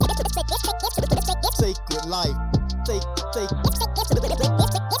Sacred life. Sacred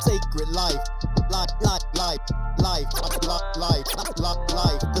life. Life.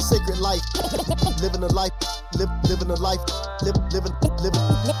 The sacred life. Living a life. Living a life.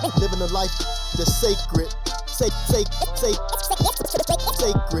 Living a life. The sacred. Sacred.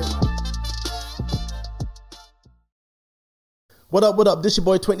 What up? This your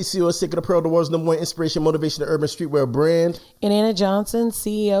boy 20 CO, Sacred Apparel, the world's #1 inspiration, motivation, and urban streetwear brand. And Anna Johnson,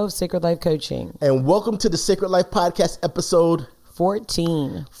 CEO of Sacred Life Coaching. And welcome to the Sacred Life Podcast, episode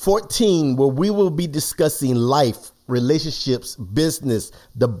 14, where we will be discussing life, relationships, business,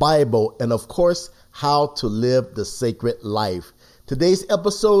 the Bible, and of course, how to live the sacred life. Today's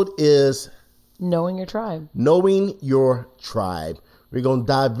episode is Knowing Your Tribe. Knowing Your Tribe. We're going to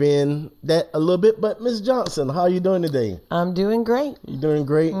dive in that a little bit. But Ms. Johnson, how are you doing today? I'm doing great. You doing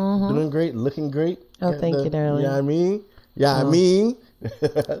great? Mm-hmm. Doing great? Looking great? Oh, thank you, darling. You know what I mean? I mean.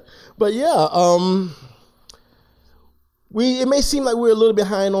 But yeah, it may seem like we're a little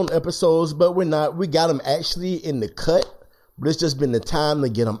behind on episodes, but we're not. We got them actually in the cut. But it's just been the time to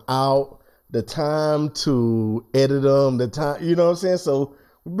get them out, the time to edit them, the time, you know what I'm saying? So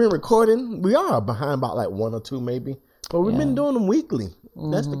we've been recording. We are behind about like one or two maybe. But we've been doing them weekly.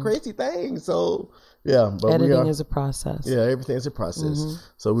 Mm-hmm. That's the crazy thing. So, yeah. But editing is a process. Yeah, everything is a process. Mm-hmm.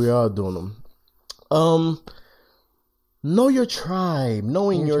 So we are doing them. Know your tribe.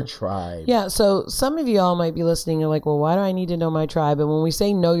 Knowing your tribe. Yeah, so some of y'all might be listening and like, well, why do I need to know my tribe? And when we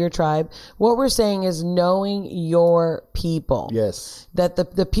say know your tribe, what we're saying is knowing your people. Yes. That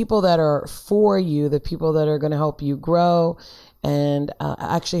the people that are for you, the people that are going to help you grow and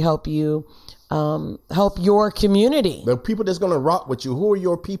actually help you help your community. The people that's going to rock with you. Who are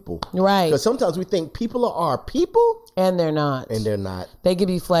your people? Right. Because sometimes we think people are our people. And they're not. They could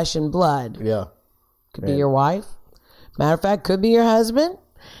be flesh and blood. Yeah. Could be your wife. Matter of fact, could be your husband.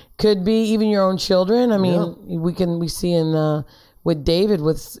 Could be even your own children. I mean, we see in with David,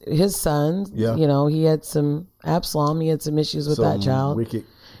 with his son, you know, he had some Absalom. He had some issues with that child. Wicked.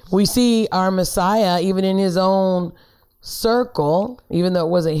 We see our Messiah, even in his own circle, even though it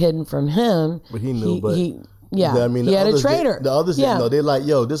wasn't hidden from him. But he knew, he had a traitor. The others didn't know. They're like,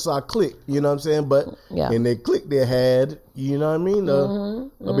 yo, this is our clique. You know what I'm saying? But in their clique, they had, you know what I mean,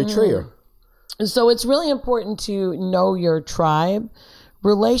 a betrayer. So it's really important to know your tribe.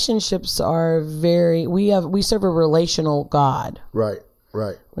 Relationships are we serve a relational God. Right.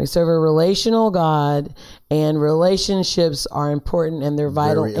 We serve a relational God, and relationships are important and they're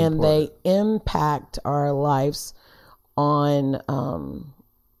vital, and they impact our lives on,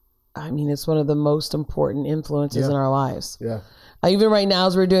 it's one of the most important influences in our lives. Yeah. Even right now,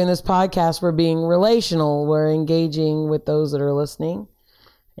 as we're doing this podcast, we're being relational. We're engaging with those that are listening.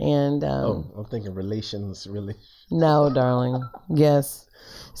 And I'm thinking relations, really. No, darling. Yes.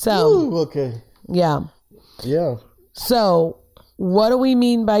 So okay. Yeah. Yeah. So what do we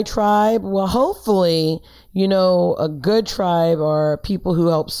mean by tribe? Well, hopefully, you know, a good tribe are people who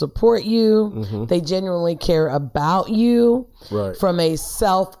help support you. Mm-hmm. They genuinely care about you. Right. From a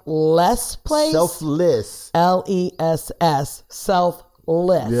selfless place. Selfless. LESS.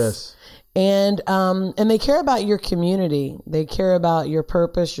 Selfless. Yes. And they care about your community. They care about your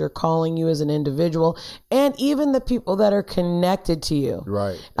purpose, your calling, you as an individual, and even the people that are connected to you.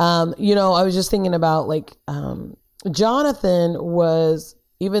 Right. You know, I was just thinking about Jonathan was,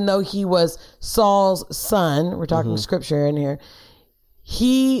 even though he was Saul's son, we're talking scripture in here,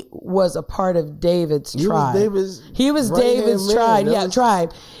 he was a part of David's tribe. He was David's tribe. Yeah,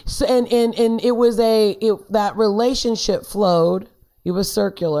 tribe. So, and it was that relationship flowed. It was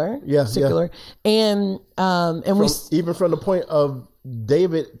circular. Yeah. And even from the point of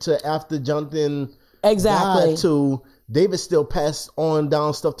David to after Jonathan died to David still passed on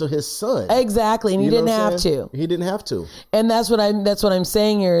down stuff to his son. Exactly. And he didn't have to. He didn't have to. And that's what I'm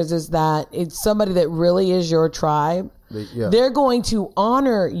saying here is that it's somebody that really is your tribe. They're going to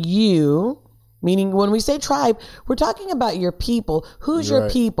honor you. Meaning when we say tribe, we're talking about your people. Who's your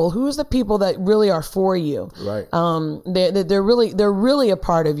people? Who's the people that really are for you? Right. They're really a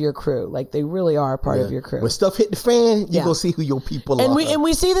part of your crew. Like they really are a part of your crew. When stuff hit the fan, you're going to see who your people are. And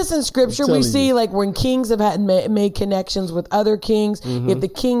we see this in scripture. We see like when kings have made connections with other kings. Mm-hmm. If the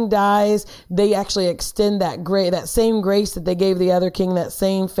king dies, they actually extend that same grace that they gave the other king, that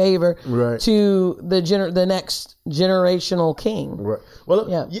same favor to the next generational king. Right. Well,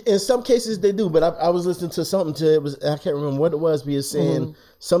 in some cases they do, but I was listening to something I can't remember what it was, but it's saying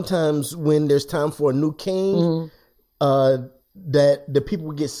sometimes when there's time for a new king, that the people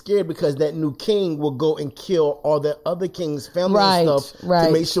will get scared because that new king will go and kill all the other king's family and stuff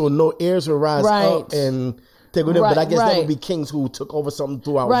to make sure no heirs will rise up and take over them. But I guess that would be kings who took over something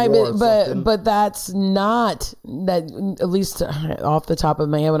throughout war. But that's not that. At least off the top of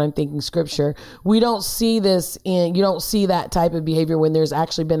my head, when I'm thinking scripture, we don't see this in. You don't see that type of behavior when there's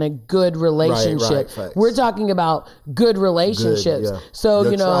actually been a good relationship. We're talking about good relationships. So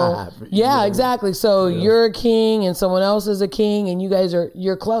exactly. So you're a king and someone else is a king, and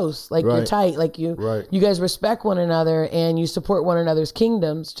you're close, like you're tight, like you guys respect one another and you support one another's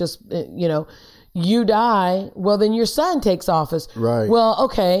kingdoms. Just you die, well, then your son takes office. Right. Well,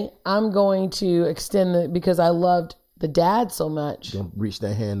 okay, I'm going to extend it because I loved the dad so much. Don't reach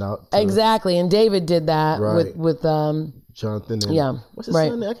that hand out. Exactly. And David did that with Jonathan. And, what's his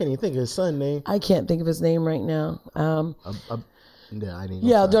son name? I can't even think of his son's name. I can't think of his name right now. Don't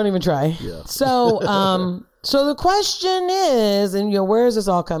even try. Yeah. So, so the question is, and where is this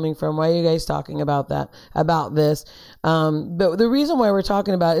all coming from? Why are you guys talking about this? But the reason why we're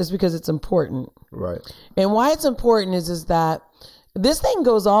talking about it is because it's important. Right. And why it's important is that this thing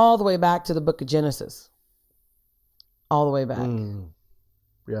goes all the way back to the book of Genesis. All the way back.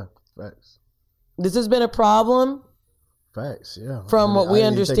 Yeah, facts. This has been a problem. Facts, yeah. From what we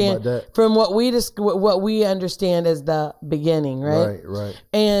understand, from what we understand as the beginning, right? Right.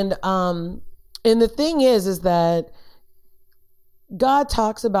 And the thing is that God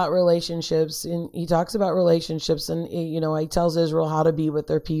talks about relationships, and he talks about relationships, and he tells Israel how to be with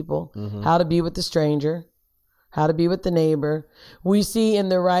their people, how to be with the stranger, how to be with the neighbor. We see in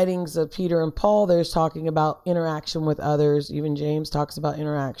the writings of Peter and Paul, there's talking about interaction with others. Even James talks about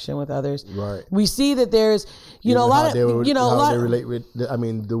interaction with others. Right. We see that there's, a lot of, how they relate with,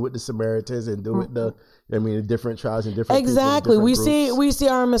 do with the Samaritans and do with the different tribes and different exactly. People, different we see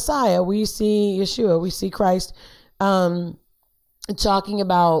our Messiah. We see Yeshua. We see Christ, talking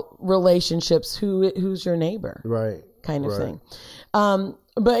about relationships. Who's your neighbor? Right. Kind of thing.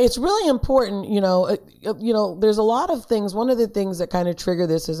 But it's really important, there's a lot of things. One of the things that kind of trigger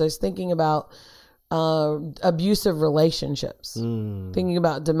this is I was thinking about abusive relationships, thinking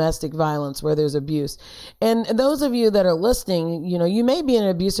about domestic violence where there's abuse. And those of you that are listening, you may be in an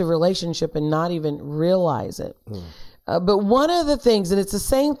abusive relationship and not even realize it. But one of the things, and it's the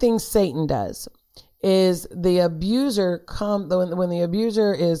same thing Satan does, is the abuser when the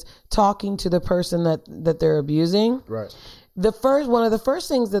abuser is talking to the person that they're abusing. Right. One of the first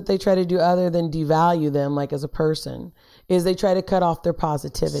things that they try to do, other than devalue them like as a person, is they try to cut off their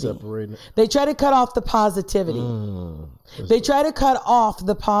positivity. Separating. They try to cut off the positivity. They try to cut off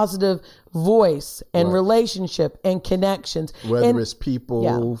the positive voice and relationship and connections. Whether it's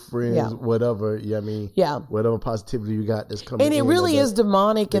people, friends, whatever. Whatever positivity you got that's coming. And it really is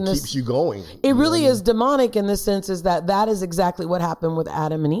demonic in this. Keeps you going. It really is demonic in the sense is that is exactly what happened with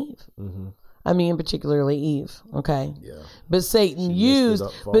Adam and Eve. Particularly Eve. Okay. Yeah. But Satan used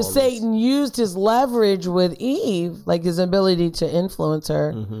his leverage with Eve, like his ability to influence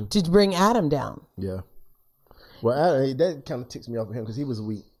her, to bring Adam down. Yeah. Well, Adam, that kind of ticks me off with him because he was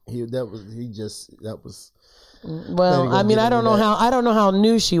weak. Well, I don't know how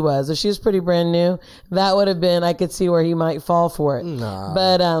new she was. If she was pretty brand new, that would have been, I could see where he might fall for it. Nah.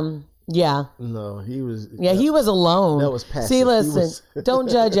 But yeah. No, he was. Yeah, he was alone. That was passive. See, listen, don't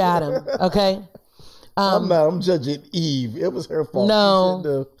judge Adam, okay? I'm judging Eve. It was her fault.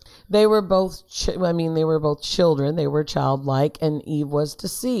 No, they were both. They were both children. They were childlike, and Eve was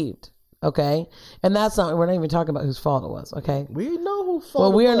deceived. Okay, and that's not. We're not even talking about whose fault it was. Okay, we know whose fault.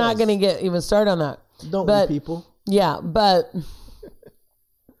 Well, we are not going to get even started on that. Don't we, people? Yeah, but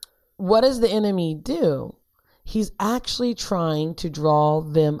what does the enemy do? He's actually trying to draw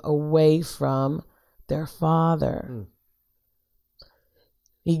them away from their father.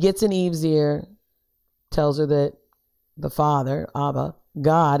 He gets in Eve's ear, tells her that the father, Abba,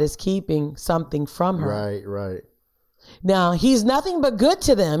 God, is keeping something from her. Right. Now, he's nothing but good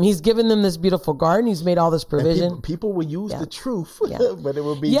to them. He's given them this beautiful garden. He's made all this provision. People will use the truth, but it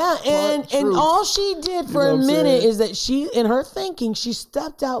will be and all she did for a minute is that she, in her thinking, she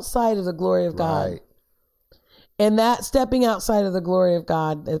stepped outside of the glory of God. And that stepping outside of the glory of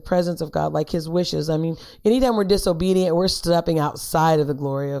God, the presence of God, like his wishes. Anytime we're disobedient, we're stepping outside of the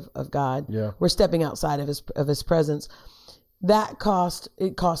glory of God. Yeah. We're stepping outside of his presence. It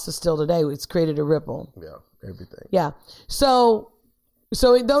costs us still today. It's created a ripple. Yeah, everything. Yeah. So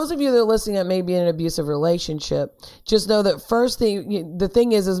those of you that are listening that may be in an abusive relationship, just know that the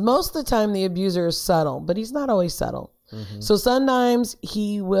thing is most of the time the abuser is subtle, but he's not always subtle. So sometimes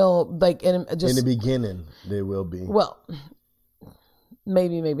he will, in the beginning, they will be. Well,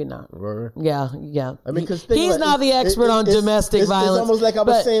 Maybe not. Right. Yeah. I mean, because he's not the expert on domestic violence. It's almost like I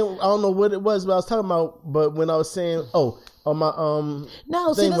was saying. I don't know what it was, but I was talking about. But when I was saying, on my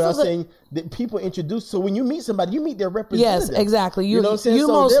thing, where I was saying that people introduce. So when you meet somebody, you meet their representative. Yes, exactly. You know what I'm saying? You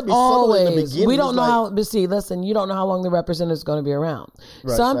so most always. We don't know how. But see, listen. You don't know how long the representative is going to be around.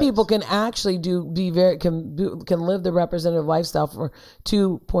 Right, some people can actually can live the representative lifestyle for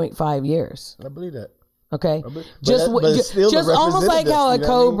 2.5 years. I believe that. Okay, just almost like how a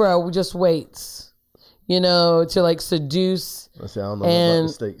cobra just waits, to like seduce. I don't know about the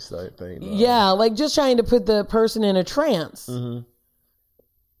stakes type thing. Yeah, like just trying to put the person in a trance, and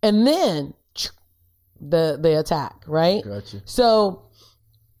then the attack, right? Gotcha.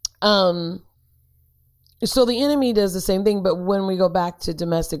 So the enemy does the same thing, but when we go back to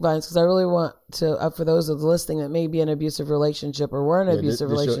domestic violence, because I really want to, for those of the listening that may be in an abusive relationship or were in an abusive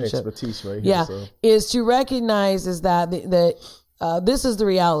relationship, your expertise right here, is to recognize is that this is the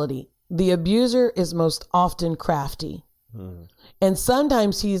reality. The abuser is most often crafty. And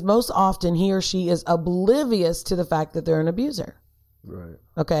sometimes he or she is oblivious to the fact that they're an abuser. Right.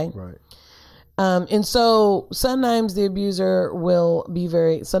 Okay. Right. And so sometimes the abuser will be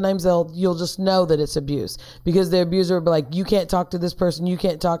you'll just know that it's abuse because the abuser will be like, you can't talk to this person. You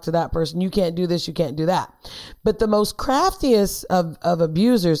can't talk to that person. You can't do this. You can't do that. But the most craftiest of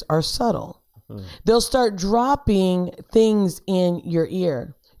abusers are subtle. They'll start dropping things in your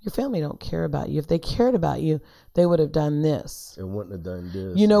ear. Your family don't care about you. If they cared about you, they would have done this. And wouldn't have done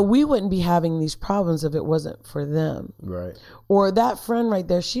this. We wouldn't be having these problems if it wasn't for them. Right. Or that friend right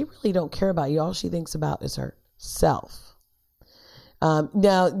there, she really don't care about you. All she thinks about is herself.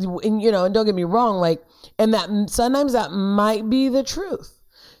 Now, and don't get me wrong, and that sometimes that might be the truth.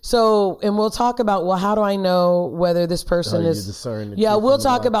 So, and we'll talk about, how do I know whether this person is... we'll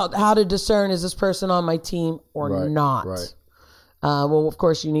talk about how to discern, is this person on my team or not. Right. Well, of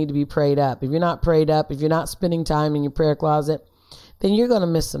course, you need to be prayed up. If you're not prayed up, if you're not spending time in your prayer closet, then you're going to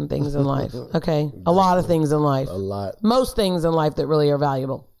miss some things in life. Okay? A lot of things in life. A lot. Most things in life that really are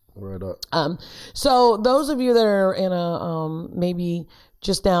valuable. Right up. So those of you that are in maybe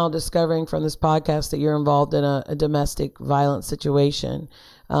just now discovering from this podcast that you're involved in a domestic violence situation,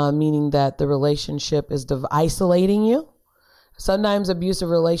 meaning that the relationship is isolating you. Sometimes abusive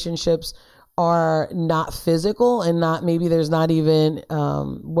relationships are not physical and there's not even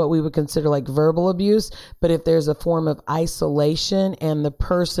what we would consider like verbal abuse. But if there's a form of isolation and the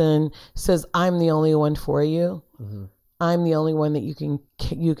person says, I'm the only one for you. Mm-hmm. I'm the only one that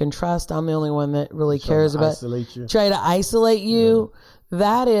you can trust. I'm the only one that really cares about. Try to isolate you. Yeah.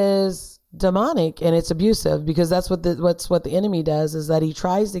 That is demonic and it's abusive because that's what the enemy does is that he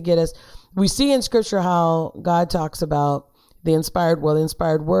tries to get us. We see in scripture how God talks about the inspired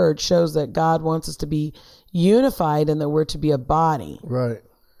word shows that God wants us to be unified and that we're to be a body. Right.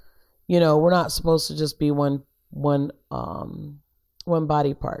 We're not supposed to just be one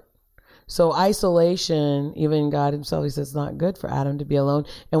body part. So isolation, even God himself, he says it's not good for Adam to be alone.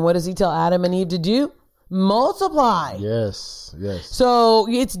 And what does he tell Adam and Eve to do? Multiply. Yes. So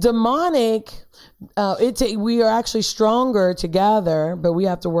it's demonic. We are actually stronger together, but we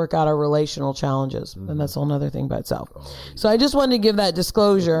have to work out our relational challenges. Mm-hmm. And that's a whole other thing by itself. So I just wanted to give that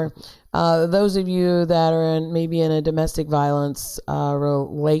disclosure. Those of you that are maybe in a domestic violence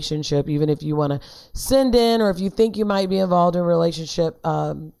relationship, even if you want to send in or if you think you might be involved in a relationship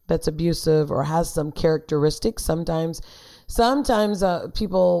that's abusive or has some characteristics, sometimes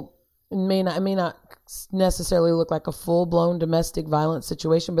people may not necessarily look like a full-blown domestic violence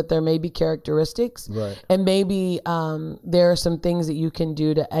situation, but there may be characteristics. Right. And maybe there are some things that you can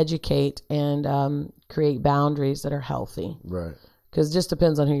do to educate and create boundaries that are healthy. Right. Because it just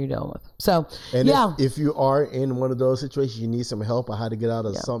depends on who you're dealing with. So, and if you are in one of those situations, you need some help on how to get out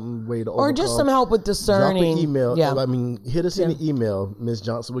of some way to overcome. Or just some help with discerning. Drop an email. Yeah. Hit us in the email. Ms.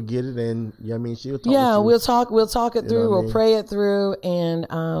 Johnson will get it, and she'll talk. Yeah, we'll talk it through. We'll pray it through,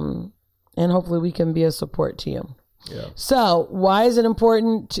 and hopefully we can be a support to you. Yeah. So, why is it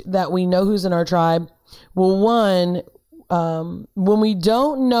important that we know who's in our tribe? Well, one, when we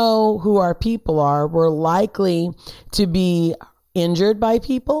don't know who our people are, we're likely to be injured by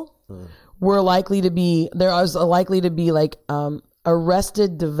people. We're likely to be like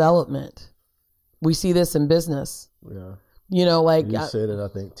arrested development. We see this in business. Yeah. You said it, I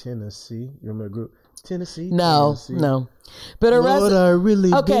think Tennessee. You remember the group Tennessee? No. But arrested. Lord, I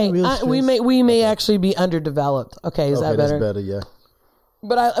really we may actually be underdeveloped. Okay, is that better? That's better, yeah.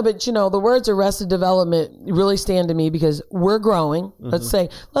 But the words arrested development really stand to me because we're growing. Mm-hmm.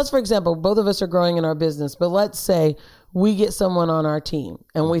 Let's for example, both of us are growing in our business, but let's say we get someone on our team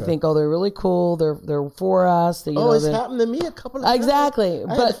and we think, oh, they're really cool. They're for us. It's happened to me a couple of times. Exactly.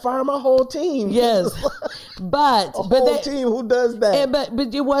 I had to fire my whole team. Yes. But team who does that.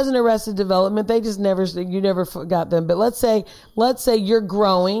 But it wasn't Arrested Development. They just you never got them. But let's say you're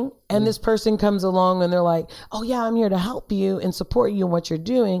growing and this person comes along and they're like, oh yeah, I'm here to help you and support you in what you're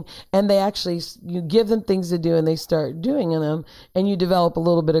doing. And they actually, you give them things to do and they start doing them, and you develop a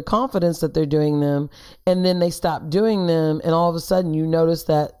little bit of confidence that they're doing them, and then they stop doing them, and all of a sudden you notice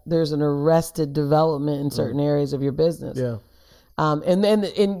that there's an arrested development in certain areas of your business. Yeah. And then,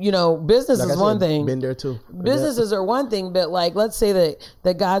 business is one thing. Been there too. Businesses are one thing, but like, let's say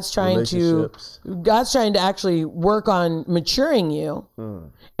that God's trying to actually work on maturing you,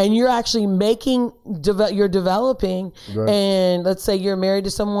 and you're actually you're developing, right. And let's say you're married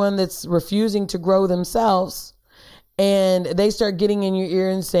to someone that's refusing to grow themselves, and they start getting in your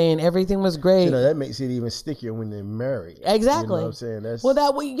ear and saying everything was great. That makes it even stickier when they're married. Exactly. You know what I'm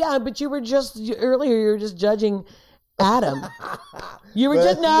saying? But you were just judging Adam. You were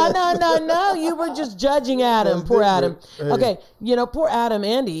just no. You were just judging Adam. Poor Adam. Okay, poor Adam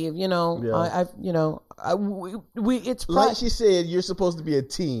and Eve. It's like she said, you're supposed to be a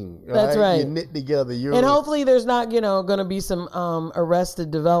team. Right? That's right. You knit together. And hopefully, there's not going to be some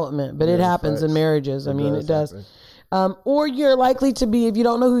arrested development, but it happens in marriages. It does. Or you're likely to be, if you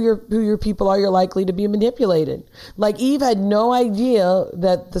don't know who your people are, you're likely to be manipulated. Like Eve had no idea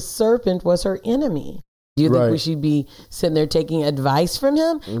that the serpent was her enemy. Do you think we should be sitting there taking advice from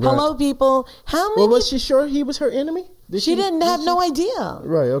him? Right. Hello, people. How many? Well, was she sure he was her enemy? She didn't have no idea.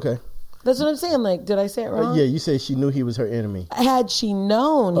 Right. Okay. That's what I'm saying. Like, did I say it wrong? Yeah, you said she knew he was her enemy. Had she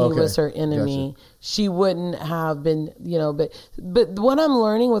known he was her enemy, she wouldn't have been, But what I'm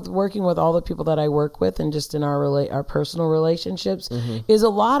learning with working with all the people that I work with, and just in our personal relationships, is a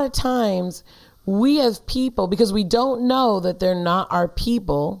lot of times we have people, because we don't know that they're not our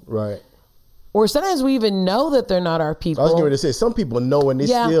people. Right. Or sometimes we even know that they're not our people. I was going to say, some people know and they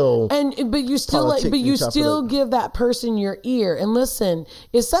still. But you still give that person your ear. And listen,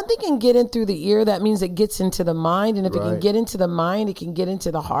 if something can get in through the ear, that means it gets into the mind. And if it can get into the mind, it can get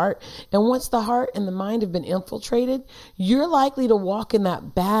into the heart. And once the heart and the mind have been infiltrated, you're likely to walk in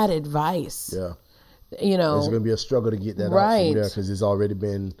that bad advice. Yeah. It's going to be a struggle to get that out from there, because it's already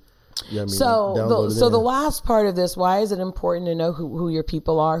been. So the last part of this, why is it important to know who your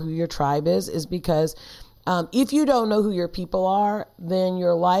people are, who your tribe is because if you don't know who your people are, then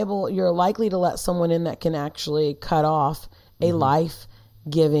you're likely to let someone in that can actually cut off a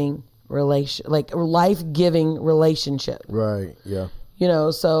life-giving life-giving relationship. Right. Yeah.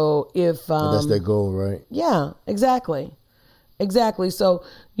 So if that's their goal, right? Yeah, exactly. So,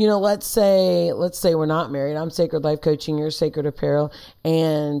 let's say we're not married. I'm Sacred Life Coaching. You're Sacred Apparel,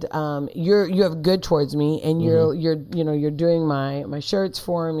 and you have good towards me, and you're doing my shirts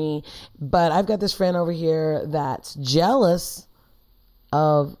for me. But I've got this friend over here that's jealous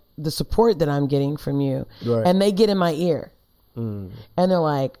of the support that I'm getting from you, right. And they get in my ear, and they're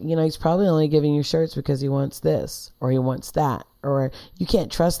like, he's probably only giving you shirts because he wants this or he wants that, or you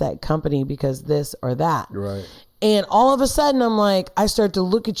can't trust that company because this or that, right. And all of a sudden, I'm like, I start to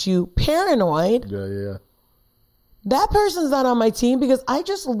look at you paranoid. Yeah. That person's not on my team because I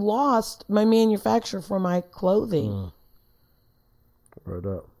just lost my manufacturer for my clothing. Right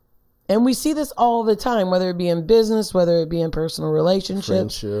up. And we see this all the time, whether it be in business, whether it be in personal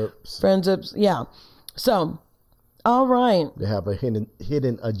relationships. Friendships. Yeah. So, all right. They have a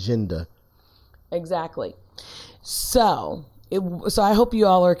hidden agenda. Exactly. So I hope you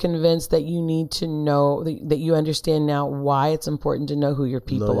all are convinced that you need to know, that you understand now why it's important to know who your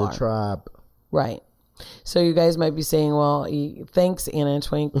people are. Know your tribe. Right. So you guys might be saying, well, thanks, Anna and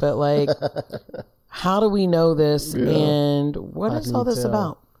Twink, but like, how do we know this? Yeah. And what is all this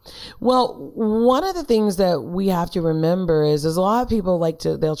about? Well, one of the things that we have to remember is there's a lot of people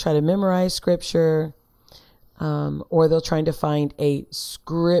they'll try to memorize scripture, or they'll try to find a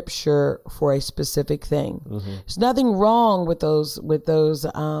scripture for a specific thing. There's nothing wrong with those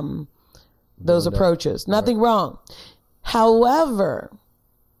approaches. Nothing wrong. However,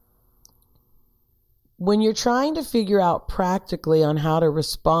 when you're trying to figure out practically on how to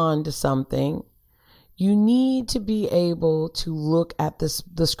respond to something, you need to be able to look at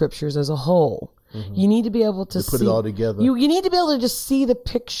the scriptures as a whole. You need to be able to put it all together. You need to be able to just see the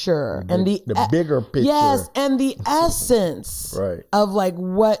picture and the bigger picture. Yes, and the essence of like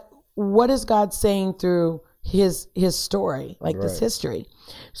what is God saying through his story, this history.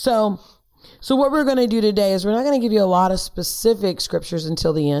 So So what we're going to do today is we're not going to give you a lot of specific scriptures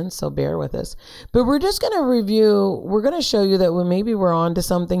until the end, so bear with us. But we're just going to review, we're going to show you that maybe we're on to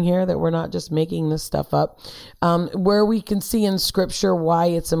something here, that we're not just making this stuff up, where we can see in scripture why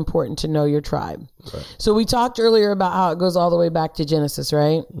it's important to know your tribe. Right. So we talked earlier about how it goes all the way back to Genesis,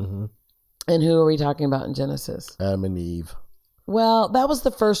 right? Mm-hmm. And who are we talking about in Genesis? Adam and Eve. Well, that was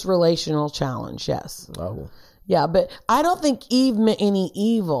the first relational challenge, yes. Oh. Yeah, but I don't think Eve meant any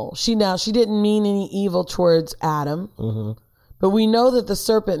evil. She didn't mean any evil towards Adam. Mm-hmm. But we know that the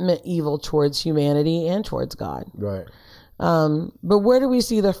serpent meant evil towards humanity and towards God. Right. But where do we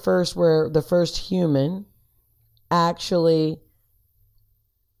see where the first human actually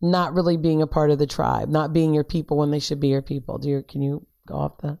not really being a part of the tribe, not being your people when they should be your people? Can you go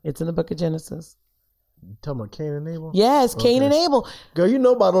off it's in the book of Genesis. You talking about Cain and Abel? Yes, okay. Cain and Abel. Girl, you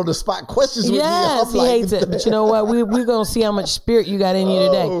know about on the spot questions with yes, me. He hates it. But you know what? We're going to see how much spirit you got in you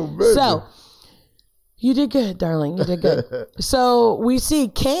today. Baby. So, you did good, darling. You did good. So, we see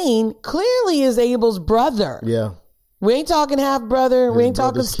Cain clearly is Abel's brother. Yeah. We ain't talking half brother. We ain't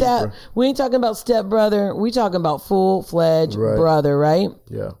talking step. We ain't talking about step brother. We talking about full-fledged brother, right?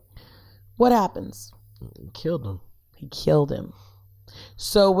 Yeah. What happens? He killed him. He killed him.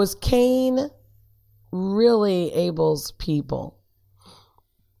 So, was Cain really Abel's people?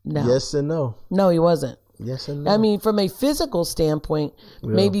 No. Yes and no. No, he wasn't. Yes and no. I mean, from a physical standpoint,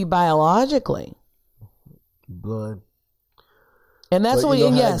 maybe biologically. Blood. And that's what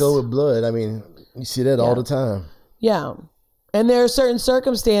how to go with blood. I mean, you see that all the time. Yeah. And there are certain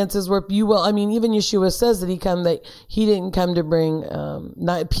circumstances where even Yeshua says that he didn't come to bring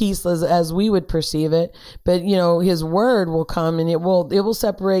not peace as we would perceive it, but his word will come and it will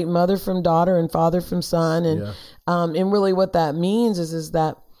separate mother from daughter and father from son, and really what that means is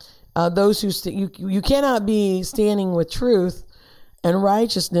that those who you cannot be standing with truth and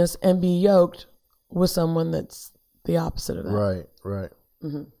righteousness and be yoked with someone that's the opposite of that. Right.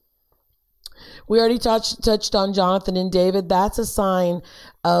 Mm-hmm. We already touched on Jonathan and David. That's a sign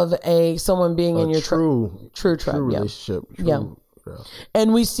of someone being in your true tribe, relationship. Yeah.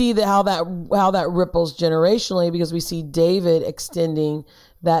 And we see that how that ripples generationally, because we see David extending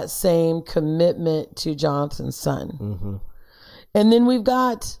that same commitment to Jonathan's son. Mm-hmm. And then we've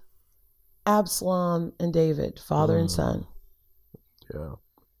got Absalom and David, father and son. Yeah.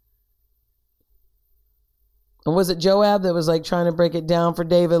 And was it Joab that was trying to break it down for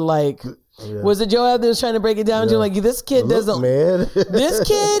David? Was it Joab that was trying to break it down to this kid doesn't, man. This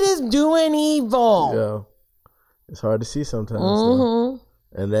kid is doing evil. Yeah. It's hard to see sometimes.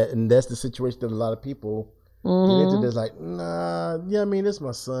 Mm-hmm. And that's the situation that a lot of people get into. There's it's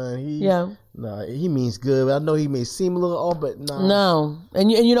my son. He means good. I know he may seem a little off, but nah. No.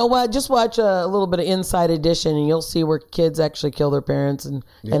 And you know what? Just watch a little bit of Inside Edition and you'll see where kids actually kill their parents and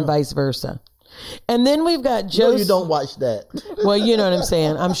vice versa. And then we've got Joseph. No, you don't watch that. Well, you know what I'm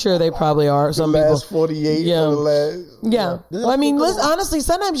saying. I'm sure they probably are. Some last people. 48. Yeah. For the last, yeah. Well, I mean, honestly,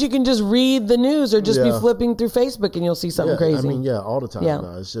 sometimes you can just read the news or just be flipping through Facebook and you'll see something crazy. I mean, all the time. Yeah.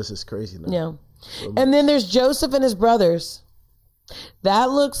 No, it's crazy now. Yeah. And then there's Joseph and his brothers. That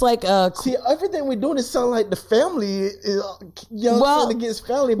looks like a... See, everything we're doing is sound like the family is son against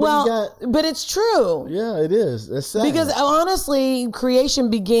family, but but it's true. Yeah, it is. It's sad. Because honestly, creation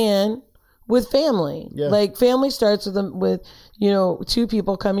began with family. Yeah. Family starts with two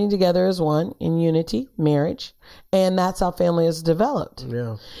people coming together as one in unity, marriage, and that's how family is developed.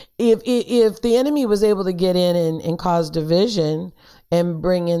 Yeah. If the enemy was able to get in and cause division and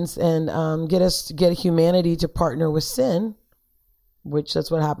bring in and get humanity to partner with sin, which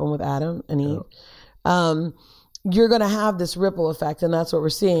that's what happened with Adam and Eve. You're going to have this ripple effect, and that's what we're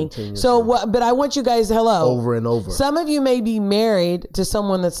seeing. But I want you guys, over and over. Some of you may be married to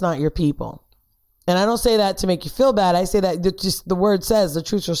someone that's not your people. And I don't say that to make you feel bad. I say that just the word says the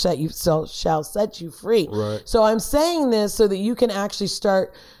truth shall set you free. Right. So I'm saying this so that you can actually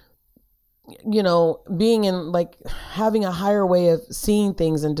start, being in having a higher way of seeing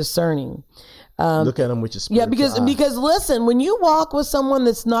things and discerning. Look at them with your spirit. Yeah, because listen, when you walk with someone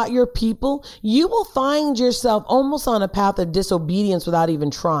that's not your people, you will find yourself almost on a path of disobedience without even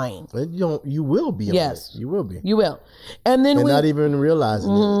trying. You will be. Yes, you will be. You will, and then not even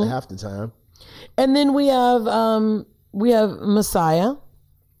realizing it half the time. And then we have Messiah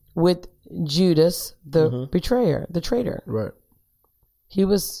with Judas, the betrayer, the traitor. Right. He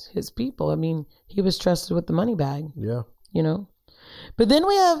was his people. I mean, he was trusted with the money bag. Yeah. But then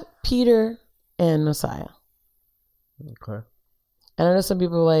we have Peter and Messiah. Okay. And I know some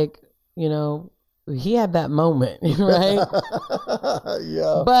people are he had that moment, right?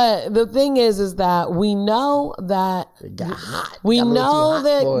 Yeah. But the thing is that we know that Yeshua,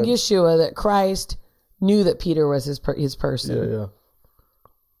 that Christ knew that Peter was his person. Yeah, yeah.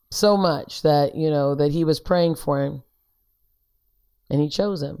 So much that, that he was praying for him and he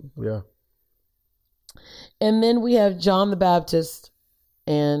chose him. Yeah. And then we have John the Baptist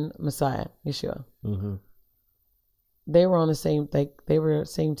and Messiah, Yeshua. Mm-hmm. They were on the same, they were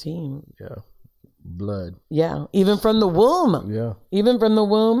same team. Yeah. Blood. Yeah. Even from the womb. Yeah. Even from the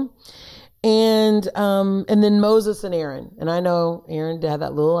womb. And then Moses and Aaron. And I know Aaron had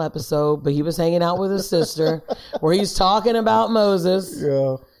that little episode, but he was hanging out with his sister where he's talking about Moses.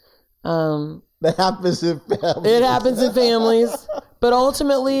 Yeah. That happens in families. It happens in families. But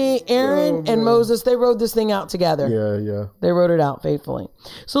ultimately, Aaron and Moses, they wrote this thing out together. Yeah, yeah. They wrote it out faithfully.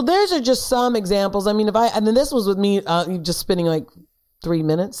 So those are just some examples. I mean, and then this was with me just spending like 3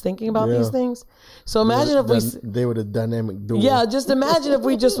 minutes thinking about these things. So imagine if they were the dynamic duo. Yeah, just imagine if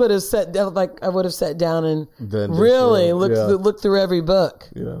we just would have I would have sat down and really looked through every book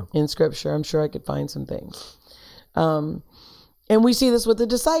in Scripture. I'm sure I could find some things. And we see this with the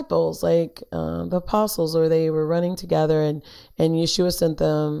disciples, like the apostles, or they were running together, and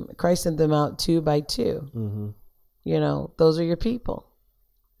Yeshua Christ sent them out 2 by 2. Mm-hmm. Those are your people.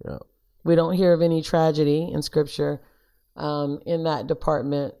 Yeah. We don't hear of any tragedy in Scripture in that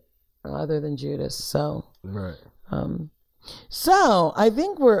department other than Judas. So, right. So I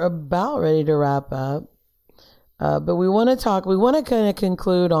think we're about ready to wrap up, but we want to kind of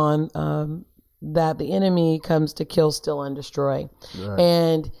conclude on that the enemy comes to kill, steal, and destroy. Right.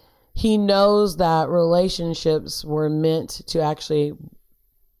 And he knows that relationships were meant to actually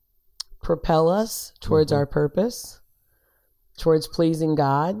propel us towards our purpose, towards pleasing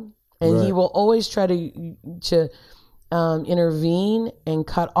God. And he will always try to intervene and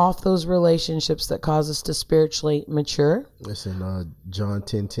cut off those relationships that cause us to spiritually mature. Listen, John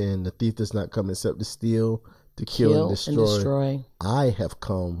 10:10, the thief does not come except to steal, to kill and destroy. I have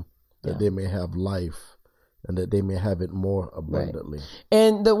come that they may have life and that they may have it more abundantly. Right.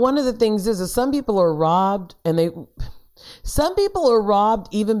 And one of the things is some people are robbed, and some people are robbed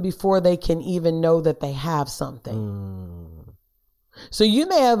even before they can even know that they have something. So you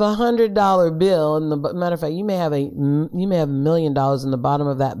may have $100 bill, and matter of fact, you may have $1 million in the bottom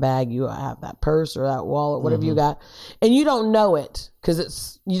of that bag. You have that purse or that wallet, whatever you got, and you don't know it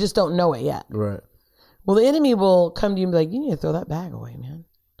because you just don't know it yet. Right. Well, the enemy will come to you and be like, "You need to throw that bag away, man."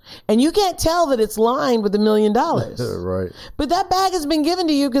 And you can't tell that it's lined with $1 million. Right. But that bag has been given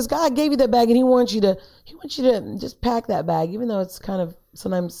to you because God gave you that bag, and He wants you to just pack that bag, even though it's kind of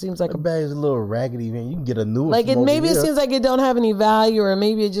sometimes seems like a bag is a little raggedy, man. You can get a new one. Like maybe it seems like it don't have any value, or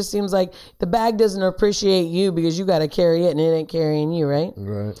maybe it just seems like the bag doesn't appreciate you because you got to carry it and it ain't carrying you, right?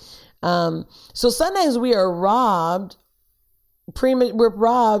 Right. So sometimes we are robbed. We're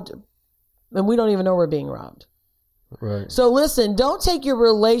robbed, and we don't even know we're being robbed. Right. So listen, don't take your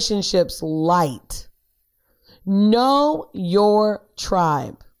relationships light. Know your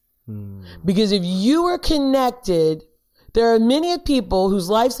tribe. Because if you are connected, there are many people whose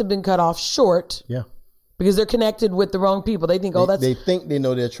lives have been cut off short. Yeah. Because they're connected with the wrong people. They think, they think they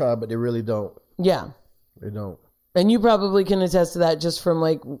know their tribe, but they really don't. Yeah. They don't. And you probably can attest to that just from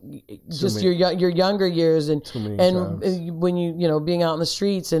your younger years and when you being out in the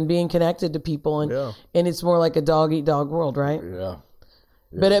streets and being connected to people and it's more like a dog eat dog world, right? Yeah.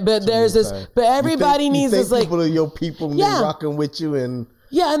 But there's this. But everybody needs this people are your people and they're rocking with you and.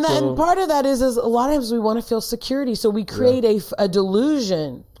 Yeah, and part of that is a lot of times we want to feel security, so we create a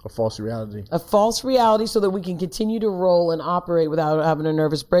delusion. A false reality. A false reality so that we can continue to roll and operate without having a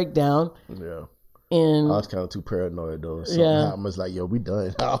nervous breakdown. Yeah. I was kind of too paranoid though. So I was like, yo, we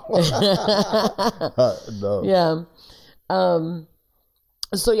done now. No. Yeah.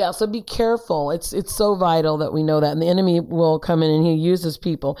 So be careful. It's so vital that we know that. And the enemy will come in and he uses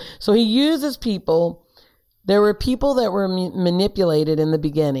people. So he uses people. There were people that were manipulated in the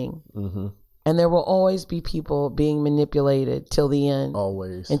beginning. Mm-hmm. And there will always be people being manipulated till the end.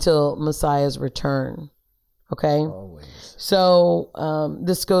 Always. Until Messiah's return. Okay? Always. So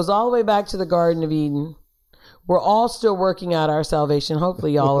this goes all the way back to the Garden of Eden. We're all still working out our salvation.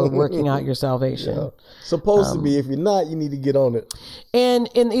 Hopefully y'all are working out your salvation. Yeah. Supposed to be. If you're not, you need to get on it. And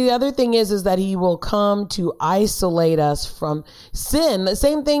the other thing is that he will come to isolate us from sin. The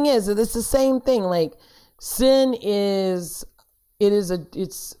same thing is, it's the same thing. Like sin is,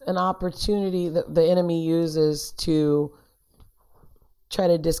 it's an opportunity that the enemy uses to try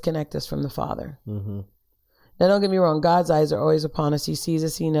to disconnect us from the Father. Mm-hmm. Now, don't get me wrong. God's eyes are always upon us. He sees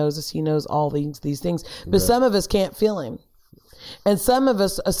us. He knows us. He knows all these things. But some of us can't feel him. And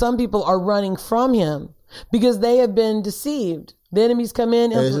some people are running from him because they have been deceived. The enemies come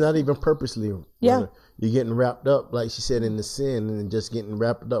in. And it's not even purposely. Yeah. You're getting wrapped up, like she said, in the sin and just getting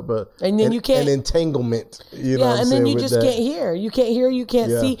wrapped up. And then you can't. An entanglement. You know what I'm and saying, then you just can't hear. You can't hear, you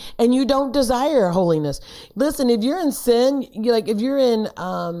can't see, and you don't desire holiness. Listen, if you're in sin, if you're in,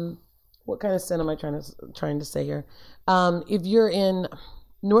 what kind of sin am I trying to say here? If you're in,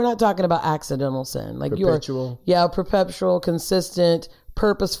 we're not talking about accidental sin. Like perpetual. Perpetual, consistent,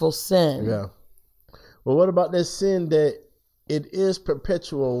 purposeful sin. Yeah. Well, what about that sin that it is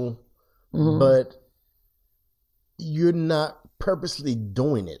perpetual, but you're not purposely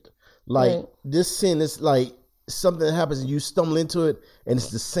doing it? Like this sin is like something that happens and you stumble into it and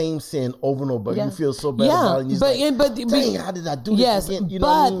it's the same sin over and over. You feel so bad about it. And but dang, how did I do this again? You know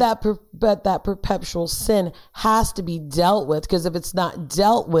what I mean? But that perpetual sin has to be dealt with, because if it's not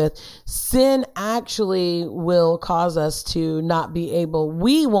dealt with, sin actually will cause us to not be able,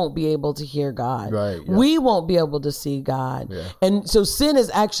 we won't be able to hear God. Right. Yeah. We won't be able to see God. Yeah. And so sin is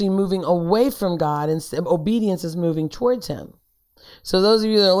actually moving away from God, and obedience is moving towards him. So those of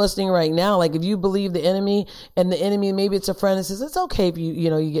you that are listening right now, like if you believe the enemy, and the enemy, maybe it's a friend that says, it's okay if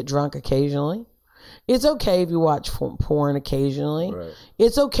you get drunk occasionally. It's okay if you watch porn occasionally. Right.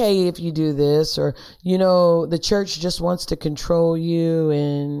 It's okay if you do this, or, the church just wants to control you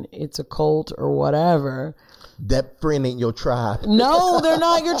and it's a cult or whatever. That friend ain't your tribe. No, they're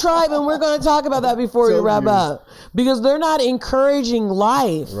not your tribe. And we're going to talk about that before we wrap up, because they're not encouraging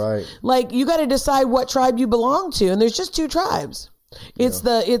life. Right. Like, you got to decide what tribe you belong to. And there's just two tribes. It's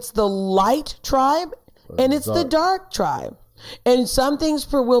the light tribe and it's the dark tribe. And some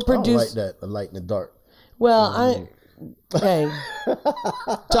things will produce. I don't like that, the light and the dark. Well, hey,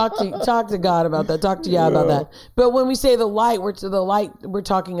 talk to God about that. Talk to Yah about that. But when we say the light, we're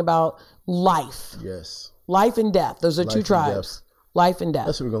talking about life. Yes. Life and death. Those are two tribes. Life and death.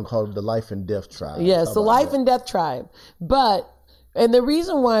 That's what we're going to call it, the life and death tribe. Yes, the life and death tribe. And the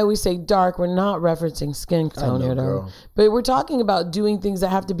reason why we say dark, we're not referencing skin tone here, though. But we're talking about doing things that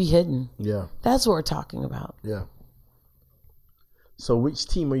have to be hidden. Yeah. That's what we're talking about. Yeah. So which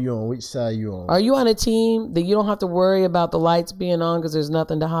team are you on? Which side are you on? Are you on a team that you don't have to worry about the lights being on because there's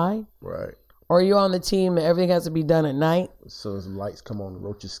nothing to hide? Right. Or are you on the team that everything has to be done at night? So as the lights come on, the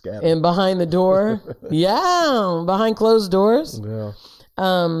roaches scatter. And behind the door? Behind closed doors? Yeah.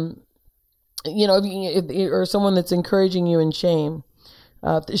 Or someone that's encouraging you in shame,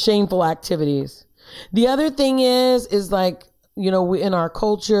 shameful activities. The other thing is like, we, in our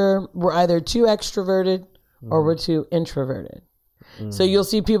culture, we're either too extroverted or we're too introverted. So you'll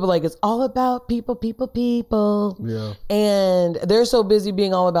see people like, it's all about people. Yeah. And they're so busy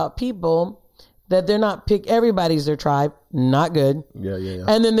being all about people that they're not everybody's their tribe. Not good. Yeah.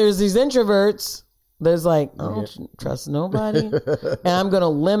 And then there's these introverts. There's like, I don't trust nobody, and I'm going to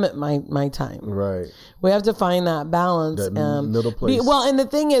limit my time. Right. We have to find that balance. That middle place. And the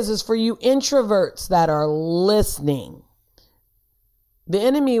thing is for you introverts that are listening, the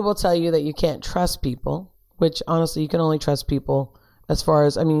enemy will tell you that you can't trust people, which honestly, you can only trust people as far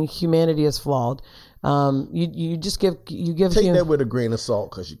as, humanity is flawed. You take that with a grain of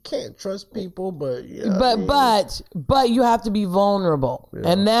salt, because you can't trust people, but you have to be vulnerable,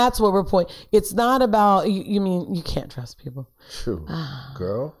 and that's what we're pointing. It's not about you can't trust people. True,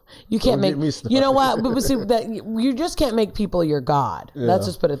 girl. You can't make. You know what? But see that you just can't make people your God. Yeah, let's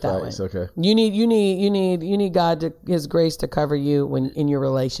just put it that way. Okay. You need God His grace to cover you when in your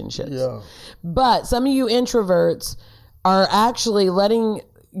relationships. Yeah. But some of you introverts are actually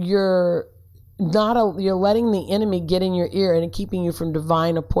you're letting the enemy get in your ear and keeping you from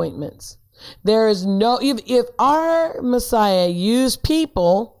divine appointments. There is if our Messiah used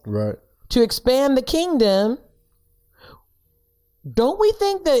people to expand the kingdom, don't we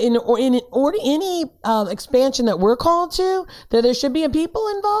think that in any expansion that we're called to, that there should be people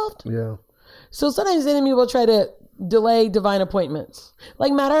involved? Yeah. So sometimes the enemy will try to delay divine appointments.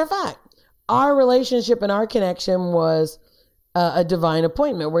 Like, matter of fact, our relationship and our connection was a divine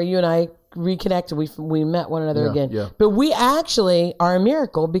appointment where you and I reconnected. We met one another again. Yeah. But we actually are a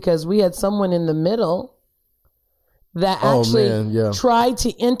miracle because we had someone in the middle that actually tried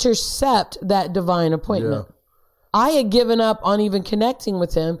to intercept that divine appointment. Yeah. I had given up on even connecting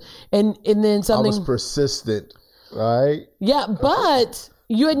with him, and then something. I was persistent, right? Yeah, but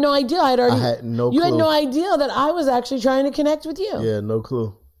you had no idea. I had no clue. You had no idea that I was actually trying to connect with you. Yeah, no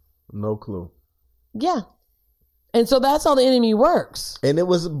clue. Yeah. And so that's how the enemy works. And it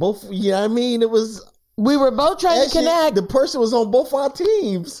was both, we were both trying to connect. The person was on both our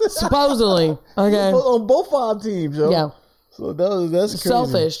teams. Supposedly. Okay. On both our teams, yo. Yeah. So that's crazy.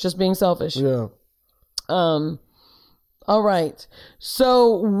 Selfish, just being selfish. Yeah. All right.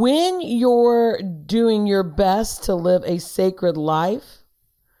 So when you're doing your best to live a sacred life,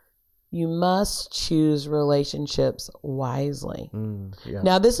 you must choose relationships wisely. Yeah.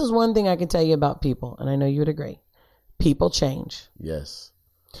 Now, this is one thing I can tell you about people, and I know you would agree. People change. Yes.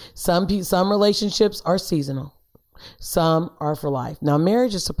 Some relationships are seasonal. Some are for life. Now,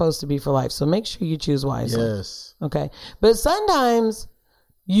 marriage is supposed to be for life, so make sure you choose wisely. Yes. Okay. But sometimes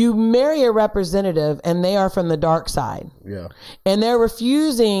you marry a representative and they are from the dark side. Yeah. And they're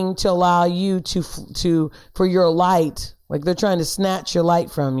refusing to allow you for your light. Like they're trying to snatch your light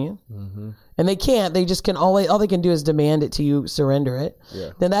from you. Mm-hmm. And they can't. They just can all they can do is demand it to you, surrender it. Yeah.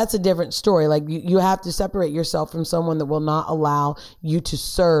 Then that's a different story. Like you have to separate yourself from someone that will not allow you to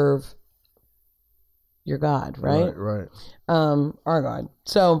serve your God, right? Right. Our God.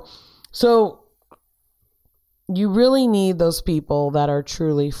 So you really need those people that are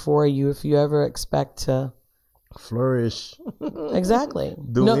truly for you if you ever expect to flourish. Exactly.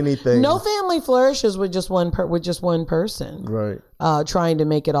 Do anything. No family flourishes with just one person. Right. Trying to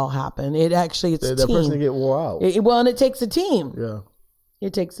make it all happen. It's a team. That person get wore out. And it takes a team. Yeah.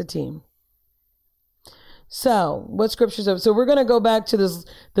 It takes a team. So, what scriptures are? So we're going to go back to this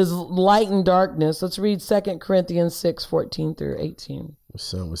light and darkness. Let's read 2 Corinthians 6:14-18. My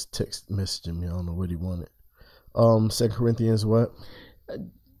son was text messaging me. I don't know what he wanted. 2 Corinthians what?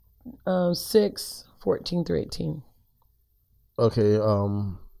 6:14-18. Okay.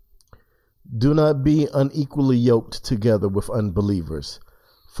 Do not be unequally yoked together with unbelievers.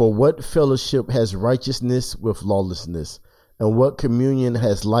 For what fellowship has righteousness with lawlessness? And what communion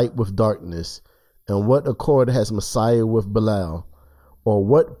has light with darkness? And what accord has Messiah with Belial? Or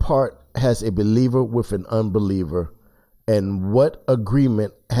what part has a believer with an unbeliever? And what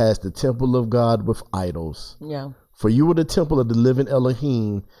agreement has the temple of God with idols? Yeah. For you are the temple of the living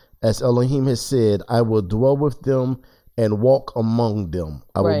Elohim, as Elohim has said, I will dwell with them and walk among them.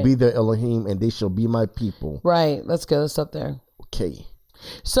 I will be their Elohim, and they shall be my people. Right. Let's go. Let's stop there. Okay.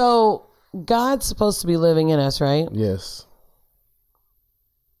 So God's supposed to be living in us, right? Yes.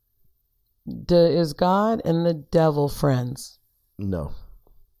 Is God and the devil friends? No.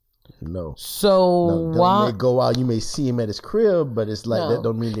 So why? They go out. You may see him at his crib, but it's like that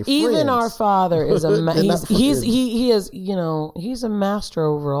don't mean they're friends. Even our Father is he's a master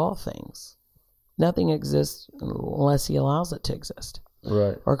over all things. Nothing exists unless he allows it to exist,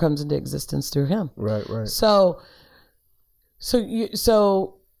 right? Or comes into existence through him, right? So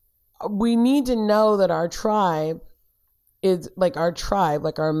we need to know that our tribe is like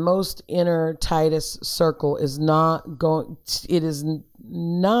our most inner tightest circle is not going. It is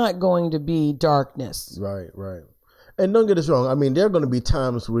not going to be darkness. Right. And don't get us wrong. I mean, there are going to be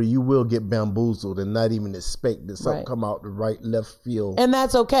times where you will get bamboozled and not even expect that something come out the right left field. And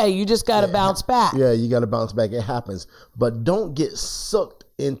that's okay. You just got to bounce back. Yeah, you got to bounce back. It happens. But don't get sucked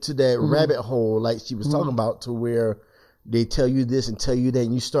into that rabbit hole like she was talking about, to where they tell you this and tell you that,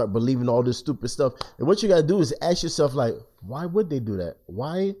 and you start believing all this stupid stuff. And what you got to do is ask yourself, like, why would they do that?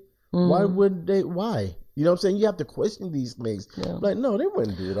 Why? Why would they? Why? You know what I'm saying? You have to question these things. Yeah. Like, no, they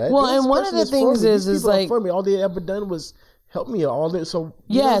wouldn't do that. Well, and one of the things is like, for me, all they ever done was help me. All that. So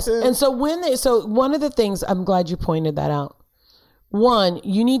yes, and so one of the things, I'm glad you pointed that out. One,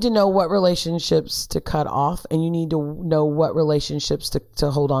 you need to know what relationships to cut off, and you need to know what relationships to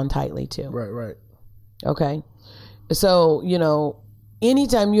hold on tightly to. Right. Okay. So,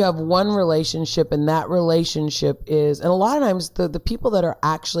 anytime you have one relationship and that relationship is, and a lot of times the people that are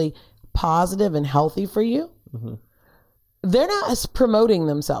actually positive and healthy for you, they're not promoting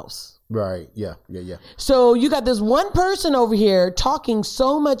themselves. Right. Yeah. So you got this one person over here talking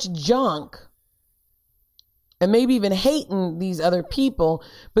so much junk and maybe even hating these other people,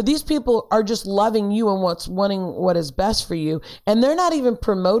 but these people are just loving you and wanting what is best for you. And they're not even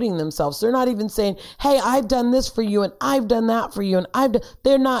promoting themselves. They're not even saying, hey, I've done this for you and I've done that for you. And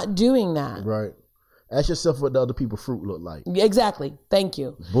they're not doing that. Right. Ask yourself what the other people's fruit look like. Exactly. Thank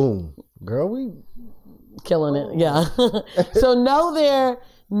you. Boom. Girl, we killing it. Yeah. So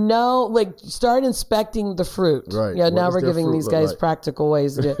start inspecting the fruit. Right. Yeah. Now we're giving these guys practical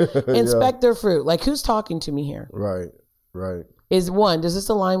ways to inspect their fruit. Like, who's talking to me here? Right. Does this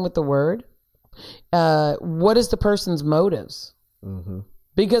align with the word? What is the person's motives?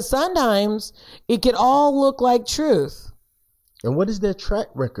 Because sometimes it could all look like truth. And what is their track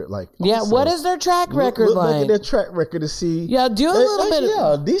record like? Yeah, what is their track record like? Look at their track record to see. Yeah, do a little bit.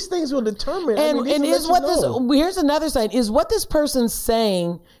 Yeah, these things will determine. Here's another sign. Is what this person's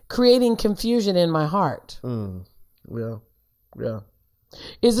saying creating confusion in my heart? Yeah.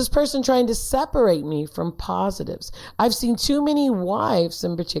 Is this person trying to separate me from positives? I've seen too many wives,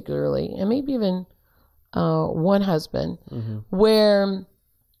 in particularly, and maybe even one husband, where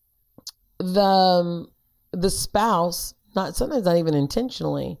the spouse, sometimes not even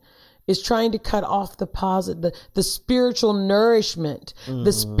intentionally, is trying to cut off the spiritual nourishment.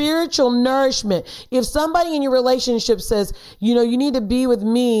 The spiritual nourishment. If somebody in your relationship says, you need to be with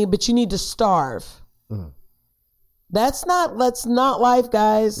me, but you need to starve. That's not life,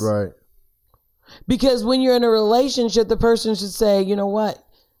 guys. Right. Because when you're in a relationship, the person should say, you know what?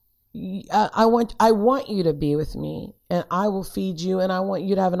 I want you to be with me, and I will feed you, and I want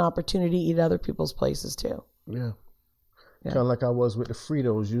you to have an opportunity to eat at other people's places too. Yeah. Kind of like I was with the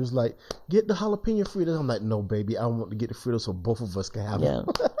Fritos. You was like, get the jalapeno Fritos. I'm like, no, baby, I want to get the Fritos so both of us can have them.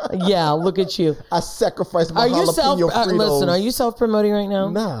 Yeah, look at you. I sacrificed my jalapeno Fritos. Listen, are you self-promoting right now?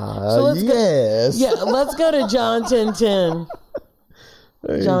 Nah, so yes. Let's go to John 10:10.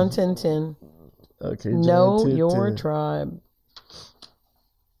 Hey. John 10:10. Okay, John know 10:10. Your tribe.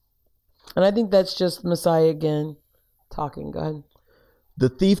 And I think that's just Messiah again talking. Go ahead. The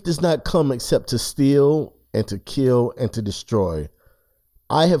thief does not come except to steal and to kill and to destroy.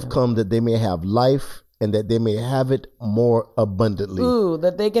 I have come that they may have life and that they may have it more abundantly. Ooh,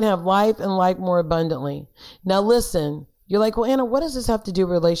 that they can have life and life more abundantly. Now listen, you're like, well, Anna, what does this have to do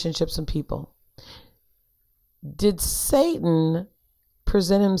with relationships and people? Did Satan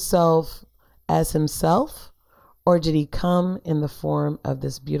present himself as himself, or did he come in the form of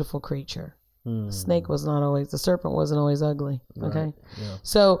this beautiful creature? The serpent wasn't always ugly. Okay. Right. Yeah.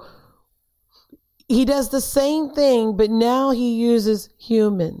 So he does the same thing, but now he uses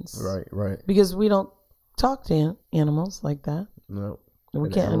humans. Right. Because we don't talk to animals like that. No. We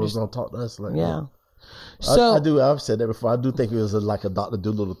can't. Animals don't talk to us like that. Yeah. So I've said that before. I do think it was like a Dr.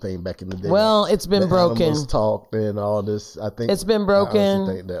 Dolittle thing back in the day. Well, it's been broken. Animals talked and all this. I think it's been broken. I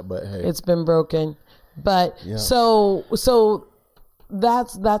honestly think that, but hey, it's been broken. But yeah. So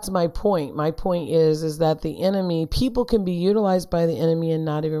that's my point. My point is that the enemy, people can be utilized by the enemy and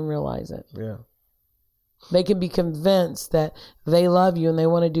not even realize it. Yeah. They can be convinced that they love you and they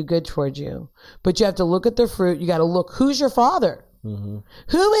want to do good towards you. But you have to look at their fruit. You got to look, who's your father? Mm-hmm.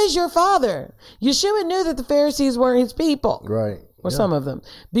 Who is your father? Yeshua knew that the Pharisees weren't his people. Right. Or some of them.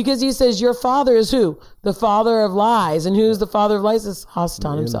 Because he says, your father is who? The father of lies. And who's the father of lies? It's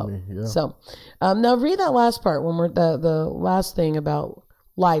Hasatan himself. Yeah. So now read that last part when we're the last thing about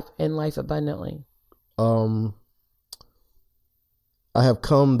life and life abundantly. I have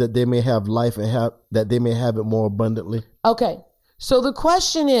come that they may have life and that they may have it more abundantly. Okay. So the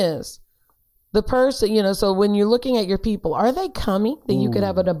question is, the person, so when you're looking at your people, are they coming that you could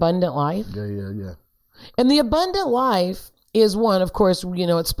have an abundant life? Yeah. And the abundant life is one, of course,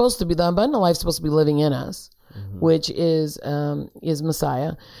 it's supposed to be, the abundant life is supposed to be living in us, which is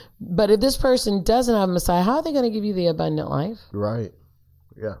Messiah. But if this person doesn't have Messiah, how are they going to give you the abundant life? Right.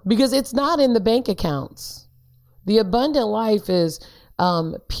 Yeah. Because it's not in the bank accounts. The abundant life is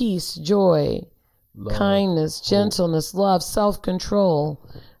peace, joy, love, kindness, gentleness, love, self-control.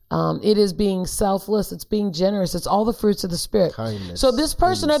 It is being selfless. It's being generous. It's all the fruits of the Spirit. Kindness, so this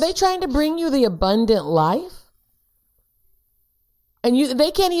person, are they trying to bring you the abundant life? And they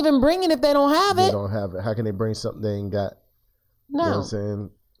can't even bring it if they don't have it. They don't have it. How can they bring something they ain't got? No. You know what I'm saying?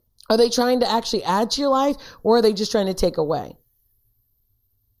 Are they trying to actually add to your life, or are they just trying to take away?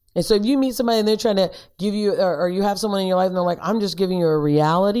 And so if you meet somebody and they're trying to give you, or you have someone in your life and they're like, I'm just giving you a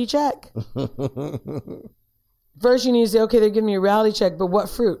reality check. First you need to say, okay, they're giving me a reality check, but what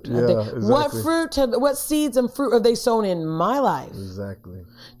fruit? Exactly. What seeds and fruit have they sown in my life? Exactly.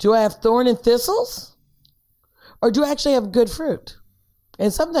 Do I have thorn and thistles? Or do I actually have good fruit?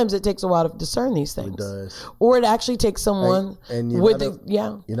 And sometimes it takes a while to discern these things. It does. Or it actually takes someone you're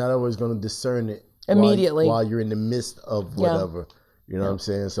not always going to discern it immediately while you're in the midst of whatever. You know what I'm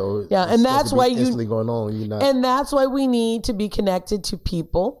saying? So and that's why going on. And that's why we need to be connected to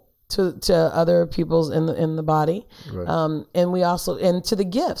people, to other people's in the body, right. And we also to the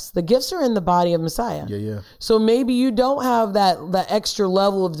gifts. The gifts are in the body of Messiah. Yeah. So maybe you don't have that extra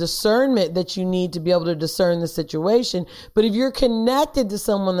level of discernment that you need to be able to discern the situation. But if you're connected to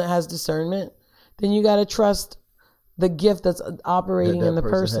someone that has discernment, then you got to trust the gift that's operating in the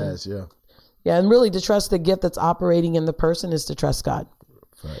person. Has, Yeah, and really to trust the gift that's operating in the person is to trust God.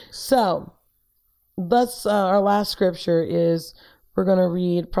 Right. So that's our last scripture is, we're going to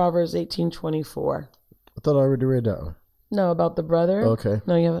read Proverbs 18:24. I thought I already read that one. No, about the brother. Okay.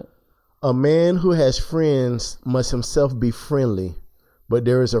 No, you haven't. A man who has friends must himself be friendly, but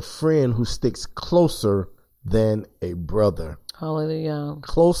there is a friend who sticks closer than a brother. Hallelujah.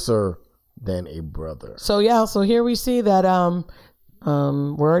 Closer than a brother. So here we see that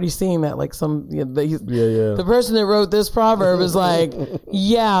We're already seeing that, like the person that wrote this proverb is like,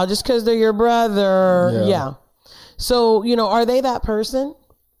 yeah, just because they're your brother. Yeah. So, are they that person?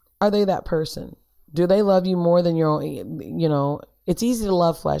 Are they that person? Do they love you more than your own, it's easy to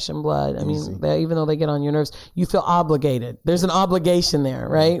love flesh and blood. I mean, even though they get on your nerves, you feel obligated. There's an obligation there,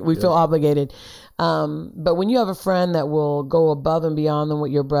 right? We feel obligated. But when you have a friend that will go above and beyond than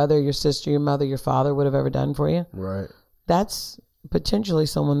what your brother, your sister, your mother, your father would have ever done for you. Right. That's potentially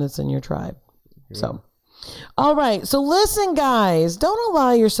someone that's in your tribe. Yeah. So, all right. So listen, guys, don't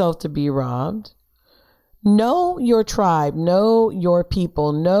allow yourself to be robbed. Know your tribe, know your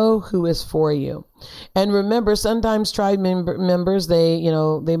people, know who is for you. And remember, sometimes tribe members, they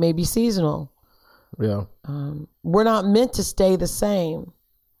may be seasonal. Yeah. We're not meant to stay the same.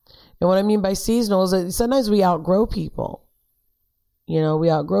 And what I mean by seasonal is that sometimes we outgrow people. We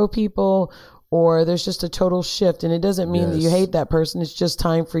outgrow people, or there's just a total shift. And it doesn't mean that you hate that person. It's just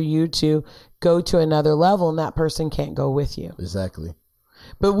time for you to go to another level, and that person can't go with you. Exactly.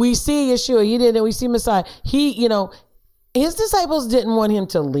 But we see Yeshua, he didn't. We see Messiah. He, his disciples didn't want him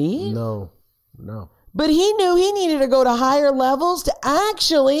to leave. No. But he knew he needed to go to higher levels to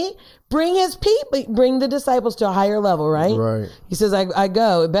actually bring his people, bring the disciples to a higher level, right? Right. He says, I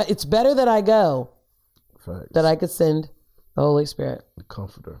go. It's better that I go. Facts. That I could send the Holy Spirit. The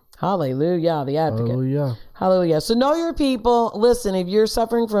Comforter. Hallelujah, the advocate. Hallelujah. Hallelujah. So know your people. Listen, if you're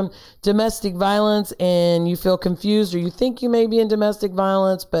suffering from domestic violence and you feel confused, or you think you may be in domestic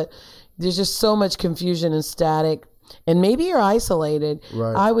violence, but there's just so much confusion and static, and maybe you're isolated,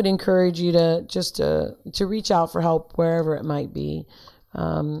 right. I would encourage you to just to reach out for help wherever it might be.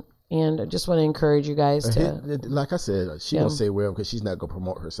 And I just want to encourage you guys to... Like I said, she won't say where because she's not going to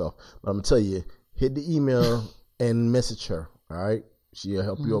promote herself. But I'm going to tell you, hit the email and message her, all right? She'll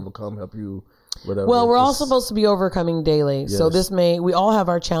help you overcome, help you, whatever. Well, we're all supposed to be overcoming daily. Yes. So we all have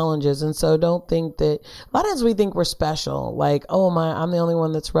our challenges. And so don't think that, a lot of times we think we're special. Like, I'm the only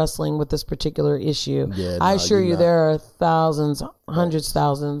one that's wrestling with this particular issue. Yeah, I assure you there are thousands, hundreds,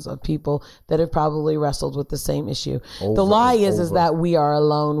 thousands of people that have probably wrestled with the same issue. The lie is that we are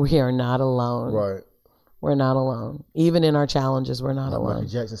alone. We are not alone. Right. We're not alone. Even in our challenges, we're not alone. Michael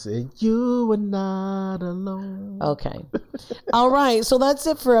Jackson said, "You are not alone." Okay. All right. So that's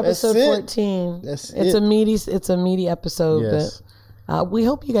it for episode 14. It's a meaty episode, but we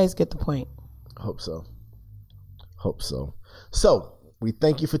hope you guys get the point. Hope so. So we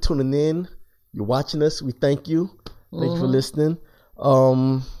thank you for tuning in. You're watching us. We thank you. Thank you for listening.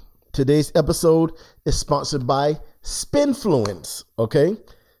 Today's episode is sponsored by Spinfluence. Okay.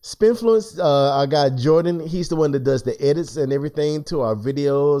 Spinfluence, our guy Jordan, he's the one that does the edits and everything to our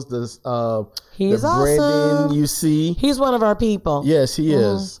videos. He's the awesome. branding you see. He's one of our people. Yes, he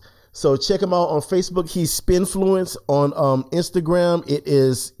is. So check him out on Facebook. He's Spinfluence. On Instagram, it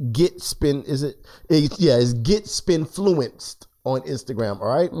is it's Get Spinfluenced on Instagram. All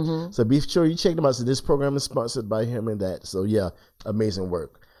right. So be sure you check them out. So this program is sponsored by him and that. So amazing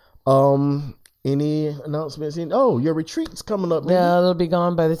work. Any announcements? Your retreat's coming up. Baby. Yeah, it'll be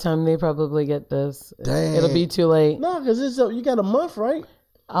gone by the time they probably get this. Dang. It'll be too late. No, because you got a month, right?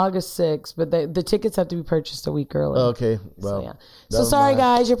 August 6th, but the tickets have to be purchased a week early. Okay, well. So sorry,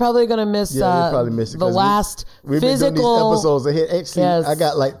 guys. You're probably going to miss you'll probably miss it the last we've physical... been doing these episodes ahead. Actually, I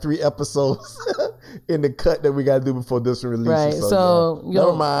got like 3 episodes in the cut that we got to do before this one releases. Right, so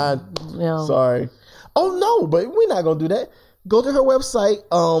never mind. Sorry. Oh, no, but we're not going to do that. Go to her website,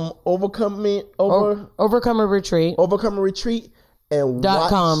 Overcomer Retreat. Overcomer Retreat, and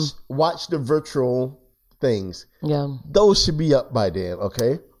watch the virtual things. Yeah. Those should be up by then,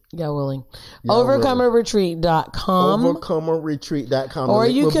 okay? Yeah, willing. Overcomerretreat.com. Overcomerretreat.com. Or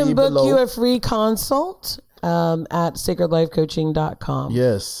you can book you a free consult at sacredlifecoaching.com.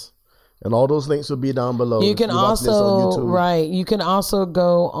 Yes. And all those links will be down below. You can also, you can also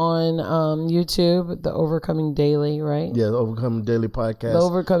go on YouTube, the Overcoming Daily, right? Yeah, the Overcoming Daily podcast. The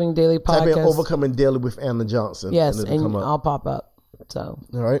Overcoming Daily podcast. Type in Overcoming Daily with Anna Johnson. Yes, and I'll pop up. So.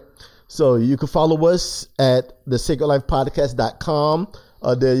 All right. So you can follow us at thesacredlifepodcast.com.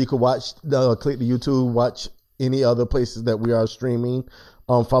 There you can click the YouTube, watch any other places that we are streaming.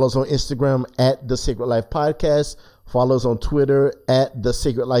 Follow us on Instagram at The Sacred Life Podcast. Follow us on Twitter at The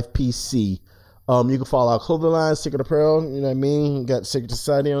Sacred Life PC. You can follow our clothing line, Sacred Apparel. You know what I mean? Got Sacred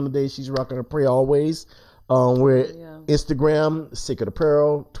Society on the day. She's rocking her prayer always. We're Instagram, Sacred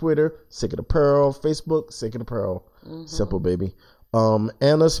Apparel. Twitter, Sacred Apparel. Facebook, Sacred Apparel. Simple, baby.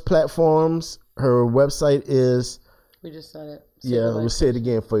 Anna's platforms, her website is... We just said it. We'll say it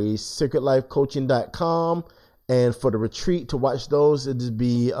again for you. SacredLifeCoaching.com. And for the retreat, to watch those, it'd just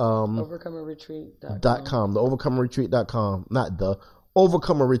be overcomerretreat.com. The overcomerretreat.com. Not the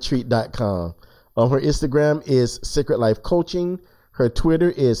overcomerretreat.com. Her Instagram is Sacred Life Coaching. Her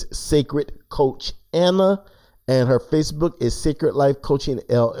Twitter is Sacred Coach Anna. And her Facebook is Sacred Life Coaching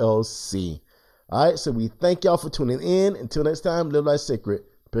LLC. All right, so we thank y'all for tuning in. Until next time, live life sacred.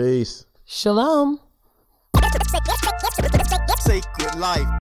 Peace. Shalom. Sacred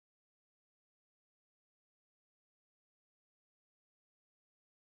Life.